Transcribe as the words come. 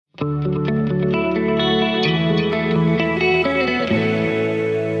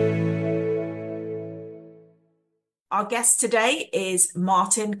Our guest today is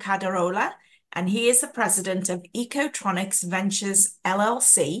Martin Cadirola, and he is the president of Ecotronics Ventures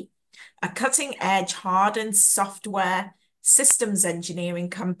LLC, a cutting-edge hardened software systems engineering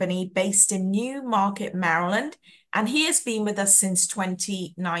company based in Newmarket, Maryland, and he has been with us since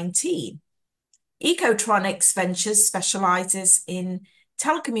 2019. Ecotronics Ventures specializes in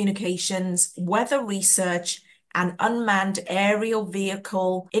telecommunications, weather research, and unmanned aerial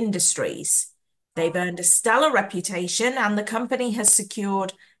vehicle industries. They've earned a stellar reputation, and the company has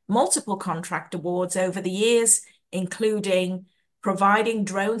secured multiple contract awards over the years, including providing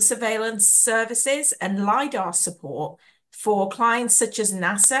drone surveillance services and Lidar support for clients such as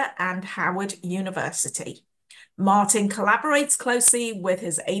NASA and Howard University. Martin collaborates closely with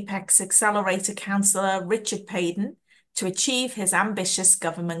his APEX Accelerator counselor, Richard Paden, to achieve his ambitious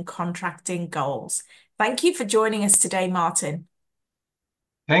government contracting goals. Thank you for joining us today, Martin.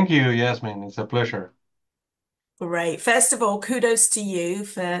 Thank you, Yasmin. It's a pleasure. Great. First of all, kudos to you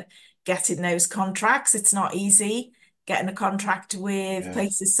for getting those contracts. It's not easy getting a contract with Yes,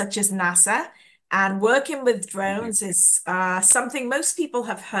 places such as NASA. And working with thank you. drones is something most people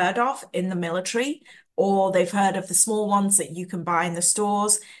have heard of in the military, or they've heard of the small ones that you can buy in the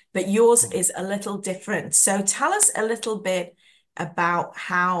stores, but yours Mm. is a little different. So tell us a little bit about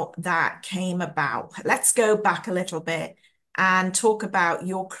how that came about. Let's go back a little bit and talk about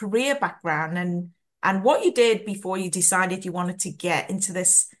your career background and what you did before you decided you wanted to get into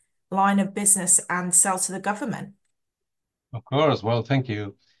this line of business and sell to the government. Of course. Well, thank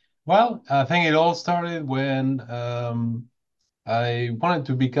you. Well, I think it all started when I wanted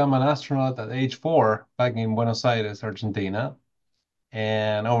to become an astronaut at age 4 back in Buenos Aires, Argentina.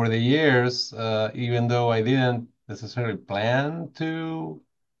 And over the years, even though I didn't necessarily plan to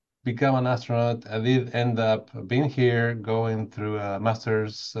become an astronaut, I did end up being here, going through a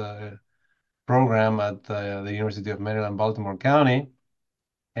master's program at the University of Maryland, Baltimore County.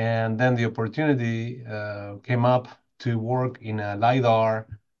 And then the opportunity came up to work in a Lidar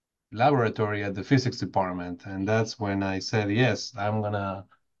laboratory at the physics department. And that's when I said, yes, I'm going to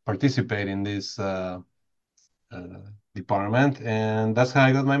participate in this uh, department. And that's how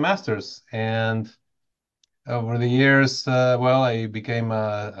I got my master's. And over the years, well, I became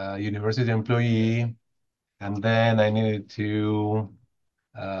a university employee. And then I needed to,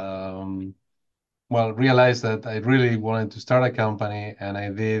 um, well, realize that I really wanted to start a company. And I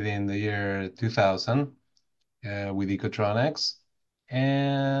did in the year 2000. With Ecotronics.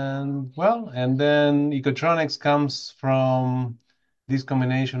 And well, and then Ecotronics comes from this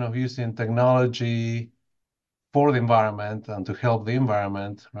combination of using technology for the environment and to help the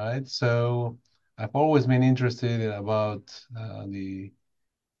environment, right? So I've always been interested in about the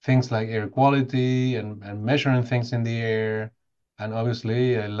things like air quality and measuring things in the air. And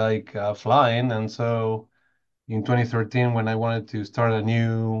obviously, I like flying. And so in 2013, when I wanted to start a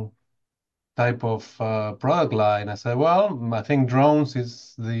new type of product line. I said, well, I think drones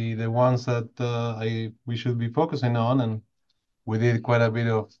is the ones that we should be focusing on, and we did quite a bit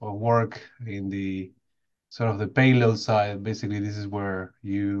of work in the sort of the payload side. Basically, this is where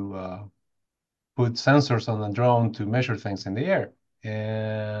you put sensors on the drone to measure things in the air,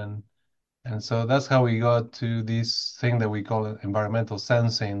 and and so that's how we got to this thing that we call environmental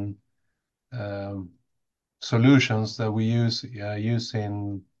sensing um, solutions that we use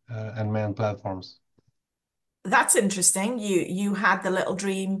in unmanned platforms. That's interesting. You had the little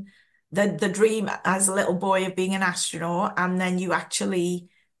dream, the dream as a little boy of being an astronaut, and then you actually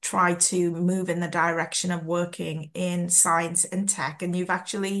tried to move in the direction of working in science and tech, and you've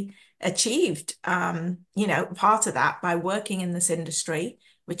actually achieved, part of that by working in this industry,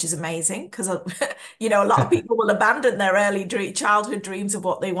 which is amazing because a lot of people will abandon their childhood dreams of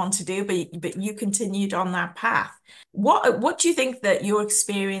what they want to do, but you continued on that path. What do you think that your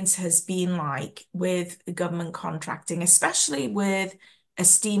experience has been like with government contracting, especially with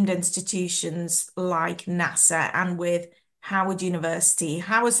esteemed institutions like NASA and with Howard University?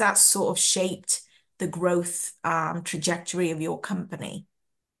 How has that sort of shaped the growth trajectory of your company?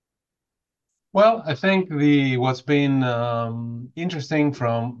 Well, I think the what's been interesting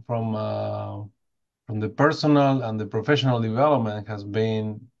from the personal and the professional development has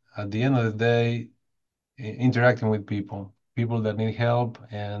been at the end of the day interacting with people that need help,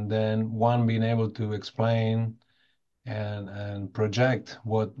 and then one being able to explain and project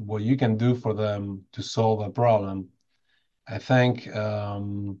what you can do for them to solve a problem. I think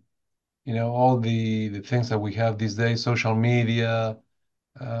all the things that we have these days, social media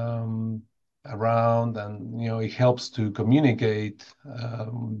um, around, and it helps to communicate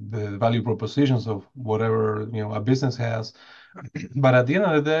the value propositions of whatever a business has. But at the end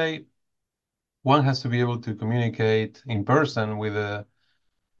of the day, one has to be able to communicate in person with a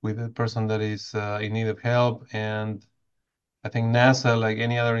person that is in need of help. And I think NASA, like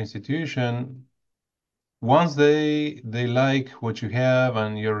any other institution, once they like what you have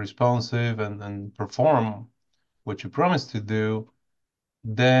and you're responsive and perform what you promise to do,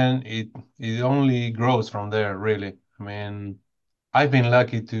 then it only grows from there, really. I mean, I've been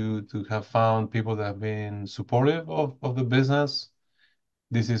lucky to have found people that have been supportive of the business.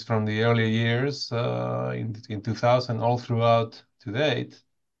 This is from the early years in 2000 all throughout to date.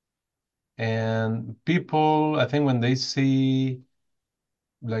 And people, I think when they see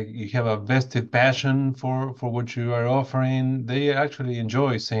like you have a vested passion for what you are offering, they actually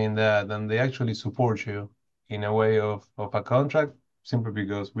enjoy seeing that and they actually support you in a way of a contract simply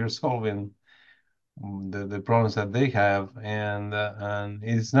because we're solving the problems that they have, and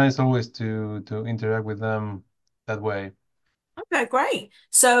it's nice always to interact with them that way. Okay, great.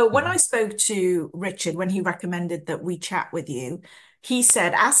 So when I Mhm. spoke to Richard, when he recommended that we chat with you, he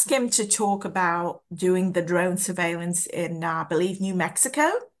said, ask him to talk about doing the drone surveillance in, I believe, New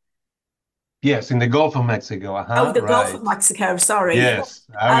Mexico. Yes, in the Gulf of Mexico. Oh, Uh-huh, the Gulf of right. Mexico, sorry. Yes,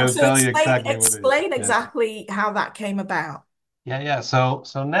 I will So tell you explain exactly what it is. explain Yes. exactly how that came about. Yeah. So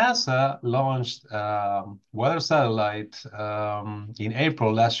NASA launched weather satellite in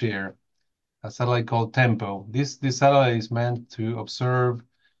April last year, a satellite called Tempo. This satellite is meant to observe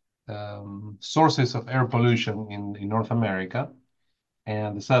sources of air pollution in North America.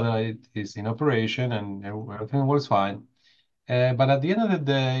 And the satellite is in operation and everything works fine. But at the end of the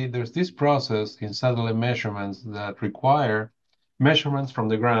day, there's this process in satellite measurements that require measurements from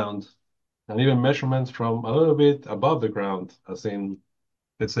the ground and even measurements from a little bit above the ground, as in,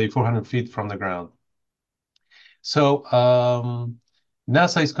 let's say, 400 feet from the ground. So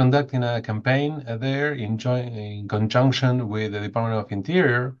NASA is conducting a campaign there in conjunction with the Department of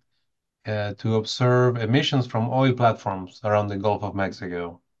Interior to observe emissions from oil platforms around the Gulf of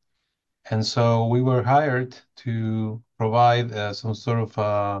Mexico. And so we were hired to provide some sort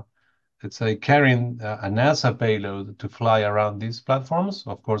of, let's say, carrying a NASA payload to fly around these platforms,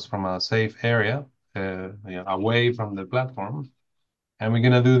 of course, from a safe area, away from the platform. And we're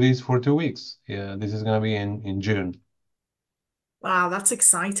going to do this for 2 weeks. Yeah, this is going to be in June. Wow, that's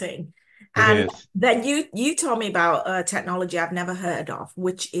exciting. It And is. then you told me about technology I've never heard of,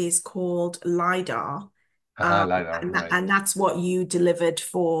 which is called Lidar. Lidar, right. And that's what you delivered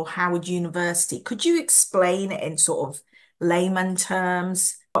for Howard University. Could you explain it in sort of layman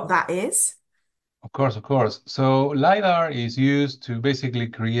terms what that is? Of course, of course. So LiDAR is used to basically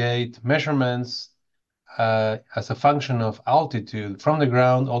create measurements as a function of altitude from the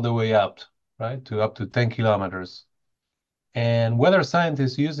ground all the way up, right, to up to 10 kilometers. And weather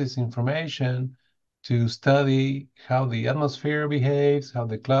scientists use this information to study how the atmosphere behaves, how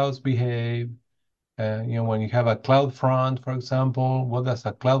the clouds behave. When you have a cloud front, for example, what does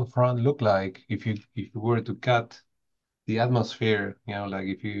a cloud front look like if you were to cut the atmosphere? Like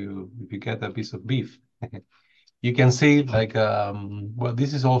if you cut a piece of beef, you can see like well,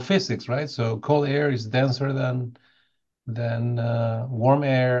 this is all physics, right? So cold air is denser than warm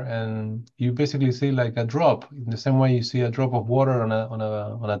air, and you basically see like a drop in the same way you see a drop of water on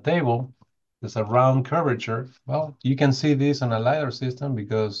a table. There's a round curvature. Well, you can see this on a LiDAR system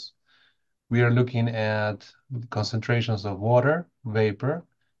because we are looking at concentrations of water, vapor,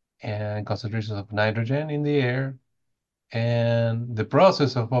 and concentrations of nitrogen in the air. And the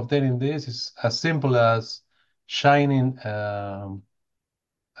process of obtaining this is as simple as shining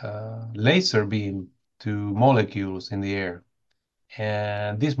laser beam to molecules in the air.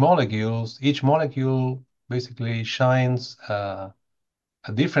 And these molecules, each molecule basically shines a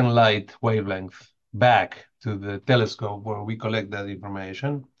different light wavelength back to the telescope where we collect that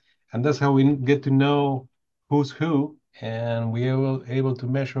information. And that's how we get to know who's who. And we are able to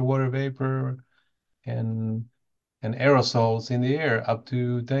measure water vapor and, and aerosols in the air up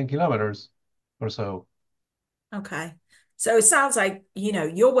to 10 kilometers or so. Okay. So it sounds like,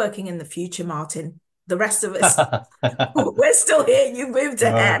 you're working in the future, Martin. The rest of us, we're still here. You moved Uh,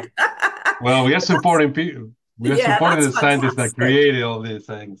 ahead. well, we are supporting people. We are Yeah, supporting that's the scientists that fantastic. created all these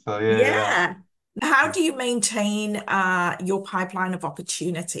things. So yeah. Yeah. How do you maintain your pipeline of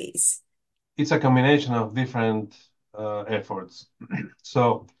opportunities? It's a combination of different efforts.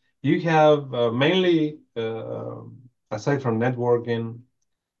 So you have mainly, aside from networking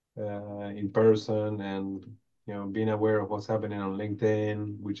in person and being aware of what's happening on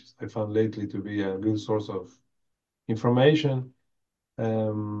LinkedIn, which I found lately to be a good source of information.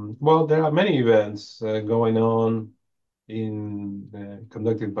 Well, there are many events going on in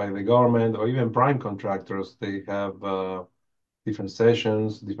conducted by the government or even prime contractors. They have different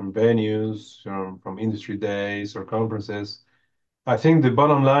sessions, different venues, from industry days or conferences. I think the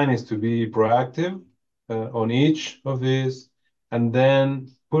bottom line is to be proactive on each of these, and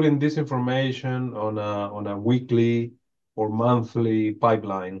then putting this information on a weekly or monthly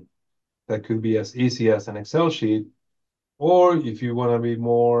pipeline that could be as easy as an Excel sheet, or if you want to be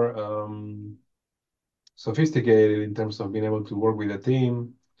more sophisticated in terms of being able to work with a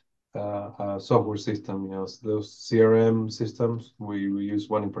team, a software system, those CRM systems. We use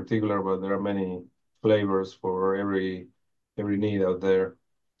one in particular, but there are many flavors for every need out there.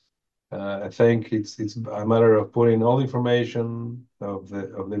 I think it's a matter of putting all the information of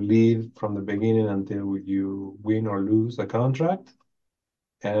the lead from the beginning until you win or lose a contract,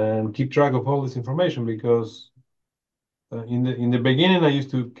 and keep track of all this information, because in the beginning I used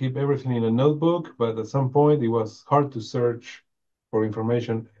to keep everything in a notebook, but at some point it was hard to search for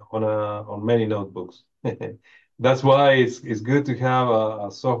information on many notebooks. That's why it's good to have a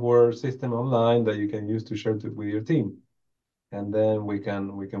software system online that you can use to share with your team, and then we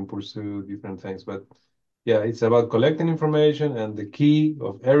can pursue different things. But yeah, it's about collecting information, and the key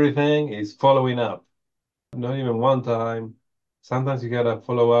of everything is following up. Not even one time. Sometimes you gotta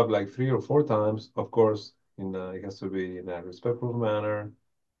follow up like 3 or 4 times. Of course, it has to be in a respectful manner,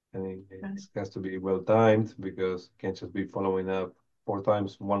 and it has to be well timed, because you can't just be following up 4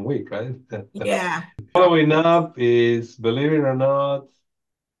 times 1 week, right? Yeah. Following up is, believe it or not,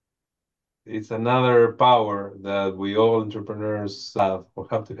 it's another power that we all entrepreneurs have or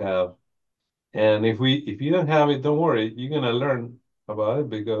have to have. And if you don't have it, don't worry, you're gonna learn about it,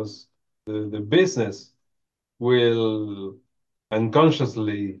 because the business will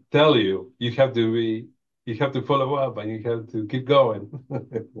unconsciously tell you have to follow up, and you have to keep going.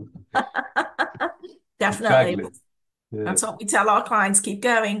 Definitely. Exactly. Yeah. That's what we tell our clients, keep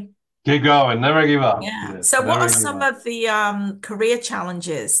going. Keep going, never give up. Yeah. Yes, So what are never give some up. of the career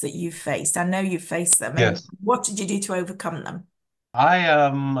challenges that you've faced? I know you've faced them, and Yes. what did you do to overcome them? I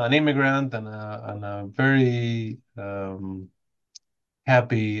am an immigrant and a very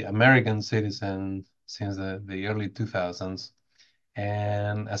happy American citizen since the early 2000s.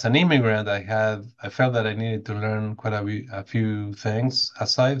 And as an immigrant, I felt that I needed to learn quite a few things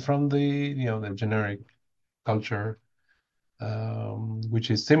aside from the generic culture, which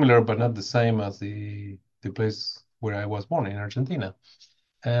is similar but not the same as the place where I was born in Argentina.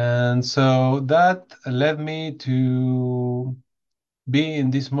 And so that led me to be in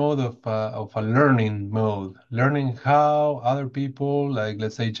this mode of a learning mode, learning how other people, like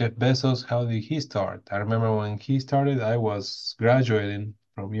let's say Jeff Bezos, how did he start? I remember when he started, I was graduating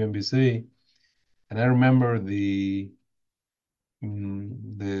from UMBC, and I remember I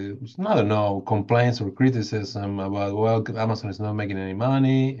don't know, complaints or criticism about, well, Amazon is not making any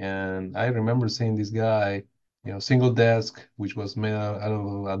money. And I remember seeing this guy, single desk, which was made out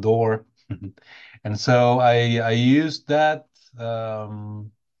of a door. And so I used that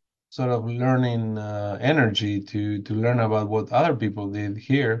sort of learning energy to learn about what other people did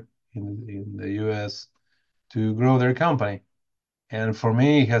here in the US to grow their company. And for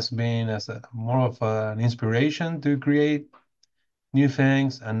me, it has been as more of an inspiration to create new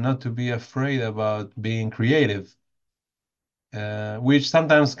things and not to be afraid about being creative, which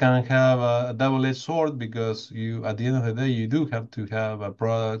sometimes can have a double-edged sword, because at the end of the day, you do have to have a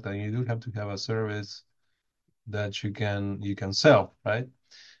product, and you do have to have a service that you can sell, right?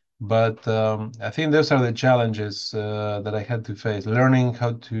 But I think those are the challenges that I had to face, learning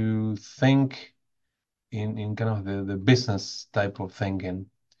how to think in kind of the business type of thinking,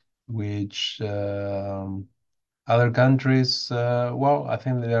 which other countries, well, I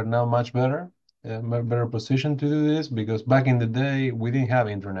think they are now much better, better positioned to do this, because back in the day, we didn't have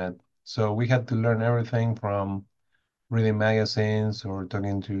internet. So we had to learn everything from reading magazines or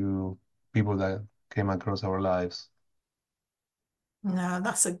talking to people that came across our lives. No,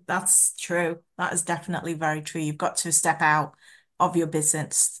 that's true. That is definitely very true. You've got to step out of your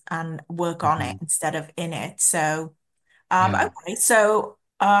business and work on it Mhm. instead of in it. So, Yeah. okay. So,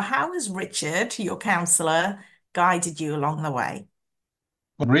 how has Richard, your counselor, guided you along the way?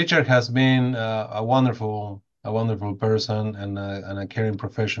 But Richard has been a wonderful person, and a caring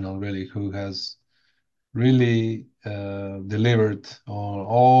professional, really, who has really delivered on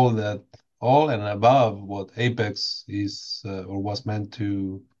all and above what Apex is or was meant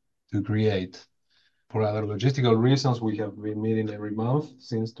to create. For other logistical reasons, we have been meeting every month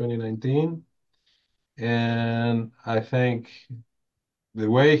since 2019, and I think the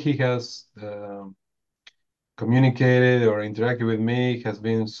way he has communicated or interacted with me has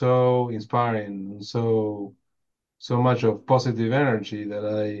been so inspiring, and so much of positive energy that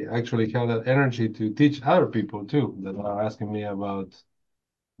I actually have that energy to teach other people too that are asking me about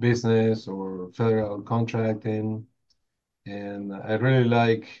business or federal contracting. And I really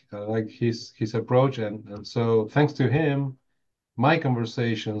like his approach, and so thanks to him, my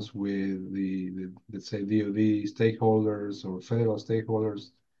conversations with the let's say DoD stakeholders or federal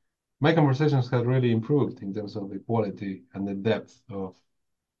stakeholders, my conversations have really improved in terms of the quality and the depth of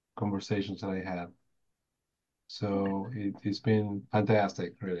conversations that I had. So it's been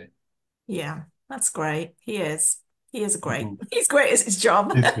fantastic, really. Yeah, that's great. He is. He is great. Mhm. He's great at his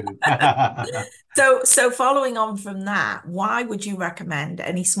job. It's good. So following on from that, why would you recommend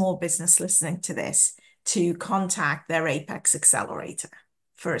any small business listening to this to contact their Apex Accelerator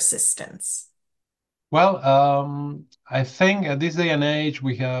for assistance? Well, I think at this day and age,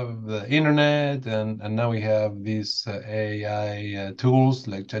 we have the internet, and now we have these AI tools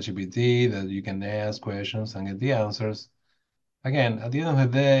like ChatGPT that you can ask questions and get the answers. Again, at the end of the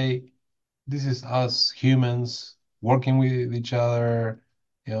day, this is us humans working with each other,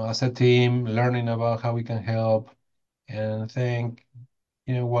 as a team, learning about how we can help. And I think,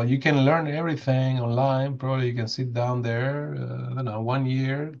 while you can learn everything online, probably you can sit down there, I don't know, 1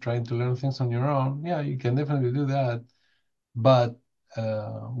 year trying to learn things on your own. Yeah, you can definitely do that. But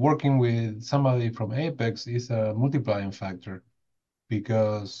working with somebody from Apex is a multiplying factor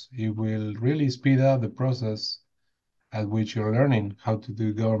because it will really speed up the process at which you're learning how to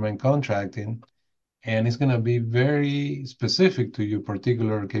do government contracting, and it's going to be very specific to your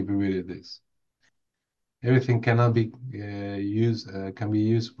particular capabilities. Everything cannot be used can be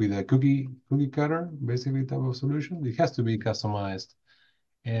used with a cookie cutter, basically type of solution. It has to be customized,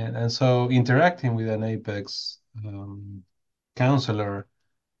 and so interacting with an Apex counselor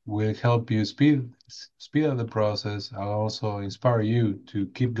will help you speed up the process and also inspire you to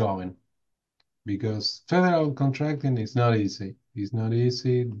keep going because federal contracting is not easy. It's not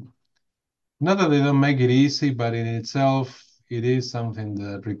easy. Not that they don't make it easy, but in itself, it is something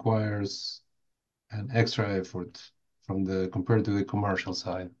that requires an extra effort from the compared to the commercial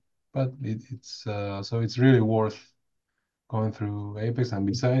side. But it's really worth going through Apex, and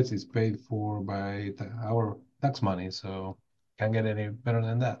besides, it's paid for by our tax money, so can't get any better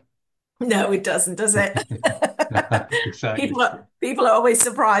than that. No, it doesn't, does it? Exactly. People are always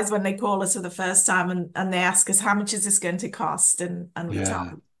surprised when they call us for the first time and they ask us how much is this going to cost, and we tell Yeah.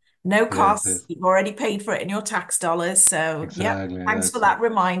 them no Yes. cost. Yes. You've already paid for it in your tax dollars. So, yep, Exactly. thanks for That's it. that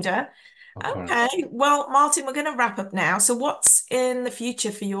reminder. Of Okay, course. well, Martin, we're going to wrap up now. So, what's in the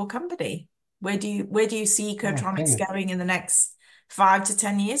future for your company? Where do you see Oh, thank Ecotronics you. going in the next 5 to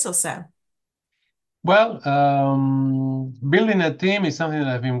 10 years or so? Well, building a team is something that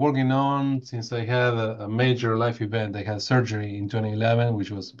I've been working on since I had a major life event. I had surgery in 2011, which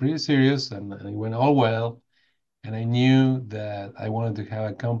was pretty serious, and it went all well. And I knew that I wanted to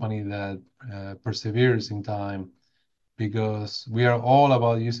have a company that perseveres in time because we are all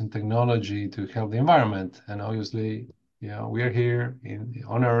about using technology to help the environment. And obviously, we are here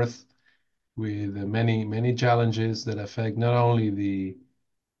on Earth with many, many challenges that affect not only the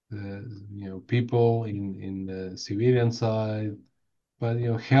people in the civilian side, but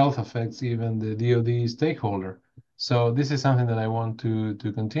health affects even the DoD stakeholder. So this is something that I want to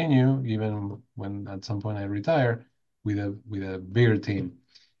continue even when at some point I retire with a bigger team.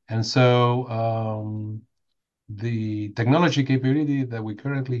 And so the technology capability that we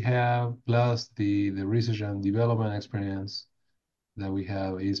currently have, plus the research and development experience that we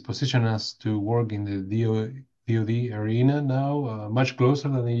have, is position us to work in the DoD arena now, much closer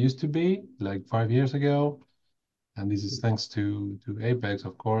than it used to be, like 5 years ago. And this is thanks to Apex,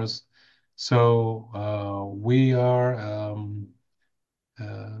 of course. So we are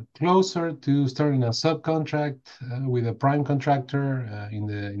closer to starting a subcontract with a prime contractor in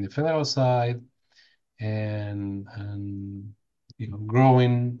the federal side, and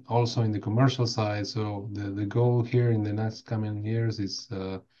growing also in the commercial side. So the goal here in the next coming years is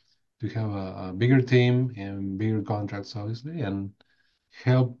to have a bigger team and bigger contracts, obviously, and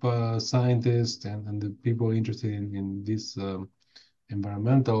help scientists and the people interested in this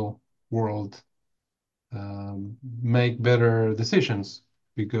environmental world make better decisions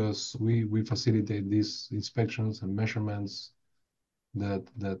because we facilitate these inspections and measurements that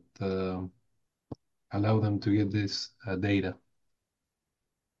allow them to get this data.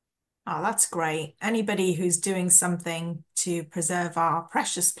 Oh, that's great. Anybody who's doing something to preserve our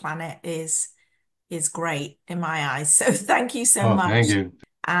precious planet is great in my eyes. So thank you so Oh, thank much you.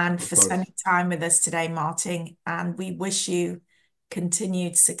 and Of for course. spending time with us today, Martin. And we wish you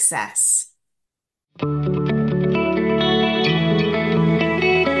continued success.